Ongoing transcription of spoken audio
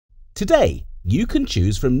Today, you can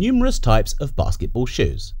choose from numerous types of basketball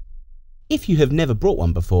shoes. If you have never bought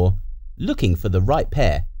one before, looking for the right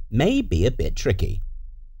pair may be a bit tricky.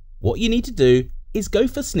 What you need to do is go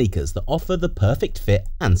for sneakers that offer the perfect fit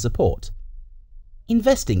and support.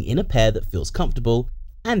 Investing in a pair that feels comfortable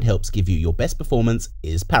and helps give you your best performance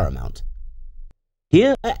is paramount.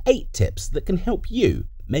 Here are 8 tips that can help you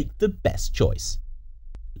make the best choice.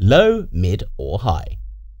 Low, mid or high.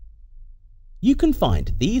 You can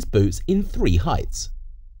find these boots in 3 heights: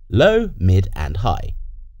 low, mid and high.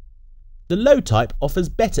 The low type offers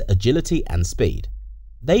better agility and speed.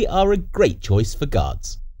 They are a great choice for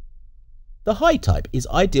guards. The high type is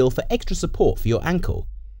ideal for extra support for your ankle,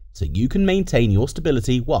 so you can maintain your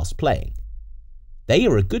stability whilst playing. They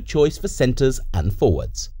are a good choice for centres and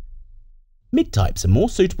forwards. Mid types are more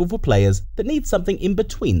suitable for players that need something in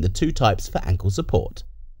between the 2 types for ankle support.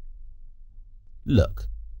 Look.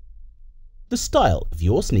 The style of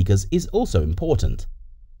your sneakers is also important.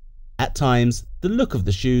 At times, the look of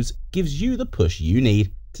the shoes gives you the push you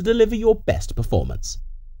need to deliver your best performance.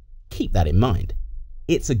 Keep that in mind.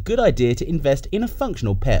 It's a good idea to invest in a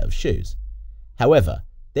functional pair of shoes. However,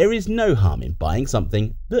 there is no harm in buying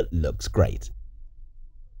something that looks great.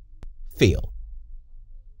 Feel.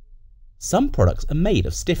 Some products are made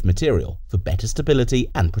of stiff material for better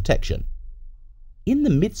stability and protection. In the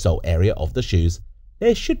midsole area of the shoes,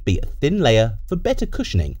 there should be a thin layer for better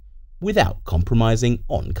cushioning without compromising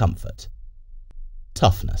on comfort.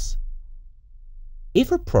 Toughness.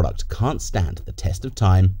 If a product can't stand the test of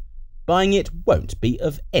time, buying it won't be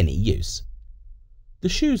of any use. The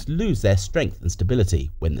shoes lose their strength and stability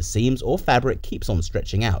when the seams or fabric keeps on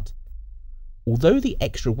stretching out. Although the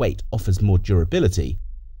extra weight offers more durability,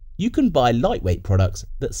 you can buy lightweight products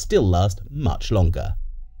that still last much longer.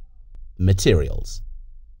 Materials.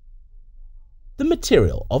 The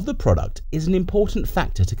material of the product is an important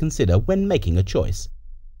factor to consider when making a choice.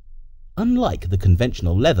 Unlike the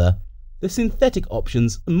conventional leather, the synthetic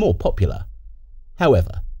options are more popular.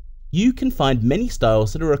 However, you can find many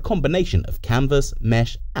styles that are a combination of canvas,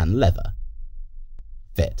 mesh and leather.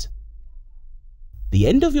 Fit. The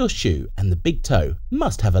end of your shoe and the big toe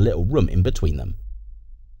must have a little room in between them.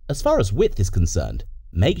 As far as width is concerned,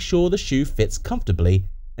 make sure the shoe fits comfortably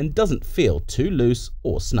and doesn't feel too loose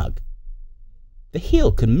or snug. The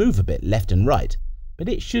heel can move a bit left and right, but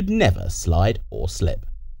it should never slide or slip.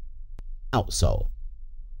 Outsole.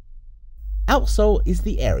 Outsole is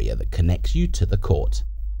the area that connects you to the court.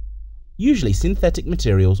 Usually synthetic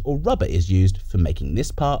materials or rubber is used for making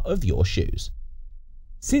this part of your shoes.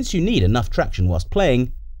 Since you need enough traction whilst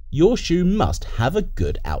playing, your shoe must have a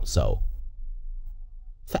good outsole.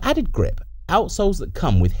 For added grip, outsoles that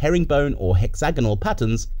come with herringbone or hexagonal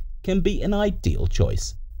patterns can be an ideal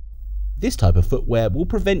choice. This type of footwear will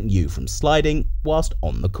prevent you from sliding whilst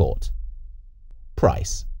on the court.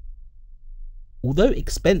 Price. Although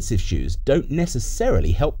expensive shoes don't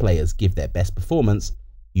necessarily help players give their best performance,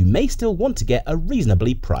 you may still want to get a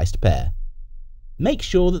reasonably priced pair. Make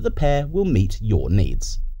sure that the pair will meet your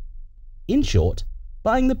needs. In short,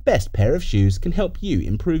 buying the best pair of shoes can help you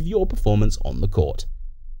improve your performance on the court,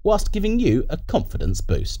 whilst giving you a confidence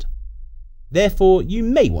boost. Therefore, you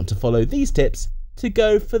may want to follow these tips to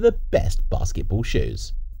go for the best basketball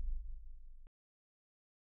shoes.